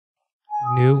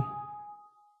New.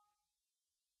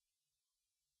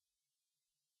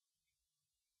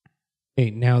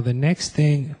 Okay, now the next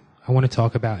thing I want to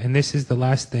talk about, and this is the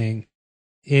last thing,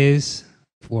 is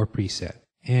floor preset.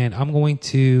 And I'm going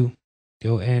to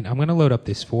go and I'm going to load up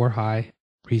this 4 high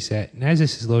preset. And as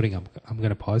this is loading, I'm going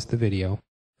to pause the video.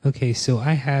 Okay, so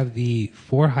I have the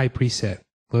 4 high preset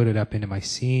loaded up into my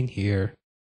scene here.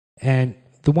 And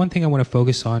the one thing I want to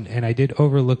focus on, and I did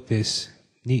overlook this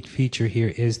neat feature here,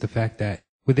 is the fact that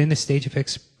within the Stage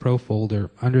Effects Pro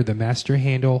folder, under the master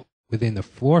handle, within the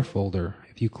floor folder,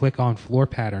 if you click on floor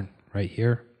pattern right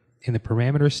here, in the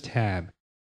parameters tab,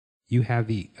 you have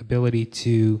the ability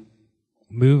to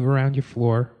move around your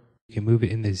floor. You can move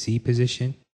it in the Z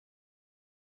position,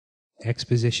 X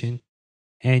position,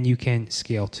 and you can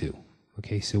scale too.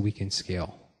 Okay, so we can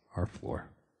scale our floor.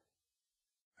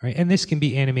 All right, and this can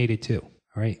be animated too.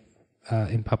 All right,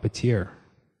 in Puppeteer,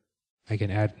 I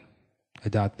can add a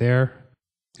dot there,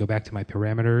 go back to my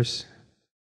parameters,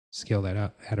 scale that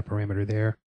up, add a parameter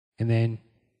there, and then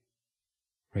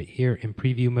right here in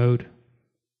preview mode,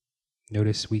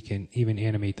 notice we can even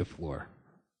animate the floor.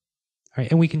 All right,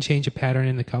 and we can change a pattern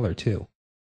in the color too.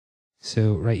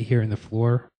 So right here in the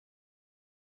floor,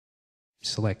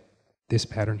 select this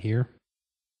pattern here.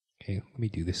 Okay, let me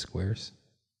do the squares.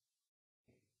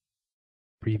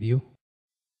 Preview.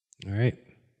 All right.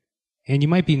 And you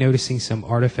might be noticing some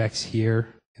artifacts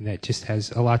here, and that just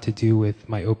has a lot to do with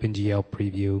my OpenGL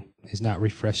preview is not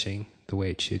refreshing the way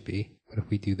it should be. But if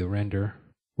we do the render,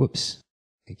 whoops,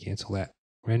 I cancel that.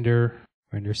 Render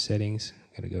settings,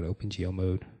 gotta go to OpenGL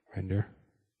mode, render.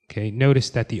 Okay,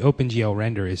 notice that the OpenGL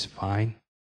render is fine.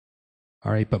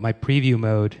 All right, but my preview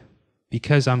mode,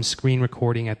 because I'm screen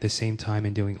recording at the same time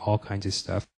and doing all kinds of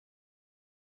stuff,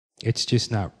 it's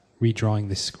just not redrawing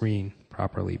the screen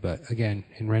properly. But again,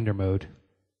 in render mode,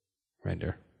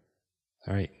 render.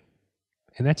 All right,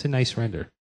 and that's a nice render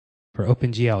for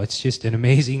OpenGL. It's just an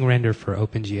amazing render for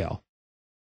OpenGL.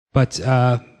 But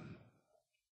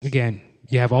again,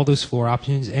 you have all those floor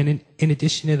options, and in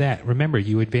addition to that, remember,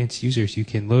 you advanced users, you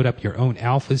can load up your own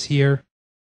alphas here,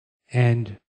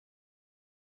 and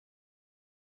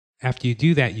after you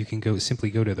do that, you can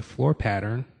simply go to the floor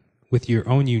pattern. With your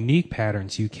own unique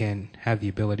patterns, you can have the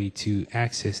ability to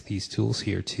access these tools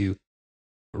here to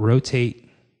rotate.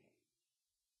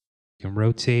 You can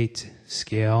rotate,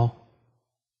 scale,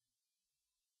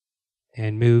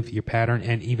 and move your pattern,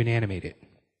 and even animate it.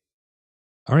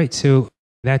 All right, so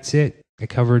that's it. I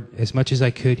covered as much as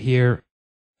I could here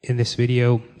in this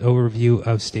video overview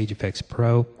of Stage Effects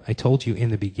Pro. I told you in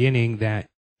the beginning that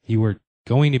you were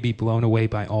going to be blown away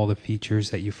by all the features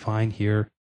that you find here.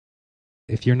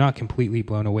 If you're not completely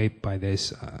blown away by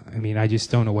this, I mean, I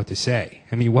just don't know what to say.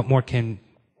 I mean, what more can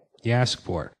you ask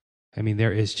for? I mean,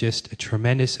 there is just a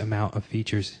tremendous amount of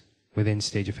features within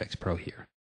Stage Effects Pro here.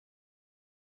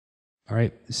 All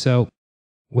right, so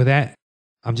with that,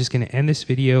 I'm just going to end this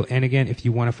video. And again, if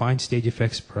you want to find Stage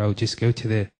Effects Pro, just go to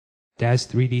the DAZ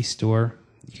 3D store.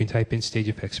 You can type in Stage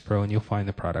Effects Pro and you'll find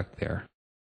the product there.